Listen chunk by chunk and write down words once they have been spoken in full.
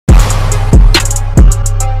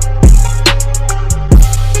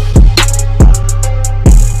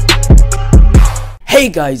Hey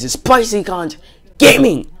guys, it's Spicy Content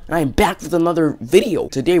Gaming, and I'm back with another video.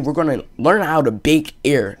 Today we're gonna learn how to bake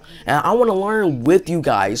air, and I want to learn with you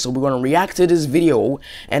guys. So we're gonna react to this video,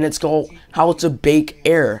 and it's called "How to Bake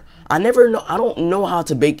Air." I don't know how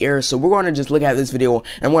to bake air, so we're gonna just look at this video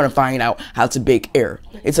and we're gonna find out how to bake air.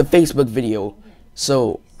 It's a Facebook video,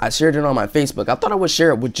 so I shared it on my Facebook. I thought I would share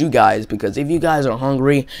it with you guys because if you guys are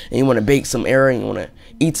hungry and you want to bake some air and you want to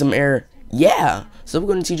eat some air, yeah. So we're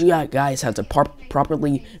going to teach you guys how to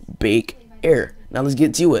properly bake air. Now let's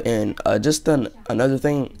get to it. And just another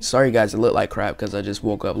thing, sorry guys, it looked like crap because I just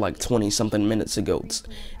woke up like 20 something minutes ago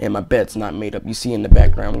and my bed's not made up. You see in the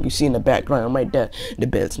background, right there, the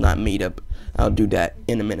bed's not made up. I'll do that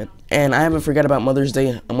in a minute. And I haven't forgot about Mother's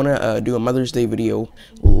Day. I'm gonna do a Mother's Day video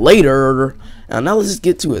later. Now let's just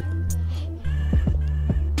get to it.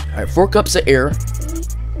 Alright, 4 cups of air.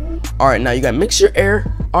 Alright, now you gotta mix your air.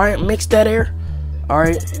 Alright, mix that air.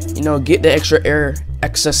 Alright, you know, get the extra air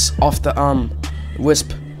excess off the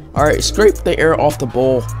wisp. Alright, scrape the air off the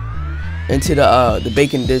bowl into the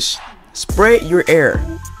baking dish. Spread your air.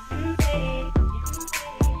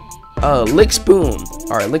 Lick spoon.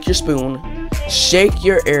 Alright, lick your spoon. Shake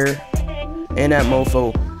your air in that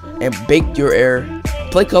mofo and bake your air.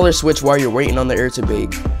 Play color switch while you're waiting on the air to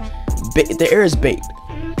bake. The air is baked.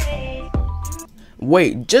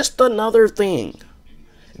 Wait, just another thing.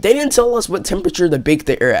 They didn't tell us what temperature to bake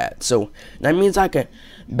the air at, so that means I can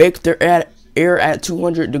bake the air at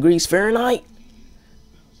 200 degrees Fahrenheit,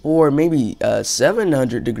 or maybe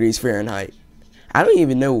 700 degrees Fahrenheit. I don't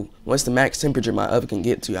even know what's the max temperature my oven can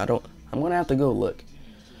get to. I'm gonna have to go look.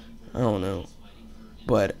 I don't know,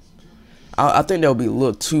 but I think that'll be a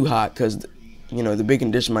little too hot because you know the baking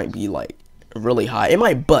dish might be like really hot. It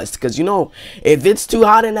might bust because you know if it's too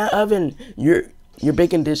hot in that oven, your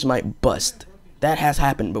baking dish might bust. That has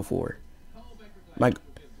happened before. Let's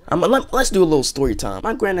do a little story time.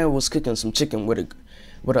 My granddad was cooking some chicken with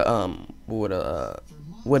a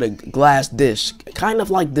glass dish, kind of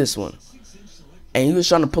like this one, and he was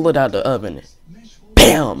trying to pull it out of the oven.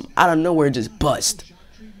 Bam! Out of nowhere, it just bust.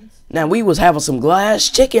 Now we was having some glass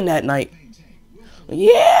chicken that night.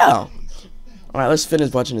 Yeah. All right, let's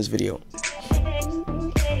finish watching this video.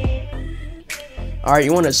 All right,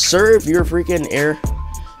 you want to serve your freaking air.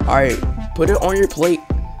 All right. Put it on your plate.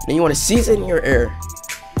 Then you want to season your air.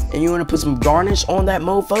 And you want to put some garnish on that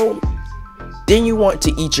mofo. Then you want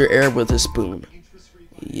to eat your air with a spoon.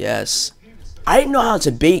 Yes. I didn't know how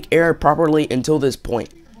to bake air properly until this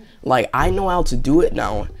point. Like, I know how to do it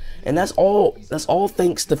now. And that's all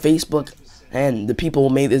thanks to Facebook and the people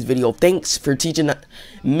who made this video. Thanks for teaching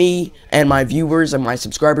me and my viewers and my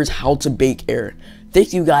subscribers how to bake air.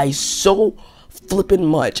 Thank you guys so flipping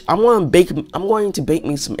much. I'm going to bake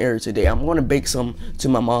me some air today. I'm going to bake some to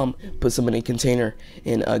my mom, put some in a container,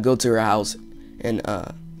 and go to her house and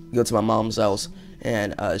go to my mom's house,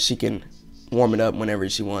 and she can warm it up whenever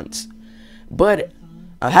she wants. But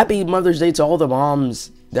happy Mother's Day to all the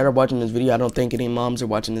moms that are watching this video. I don't think any moms are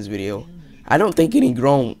watching this video. I don't think any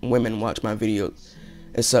grown women watch my video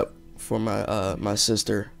except for my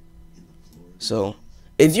sister. So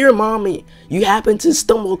if you're a mommy, you happen to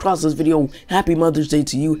stumble across this video, happy Mother's Day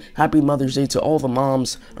to you. Happy Mother's Day to all the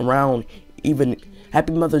moms around. Even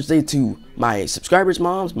happy Mother's Day to my subscribers'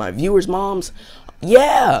 moms, my viewers' moms.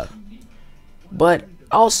 Yeah. But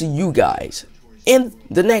I'll see you guys in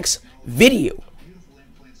the next video.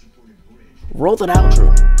 Roll that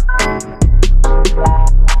outro.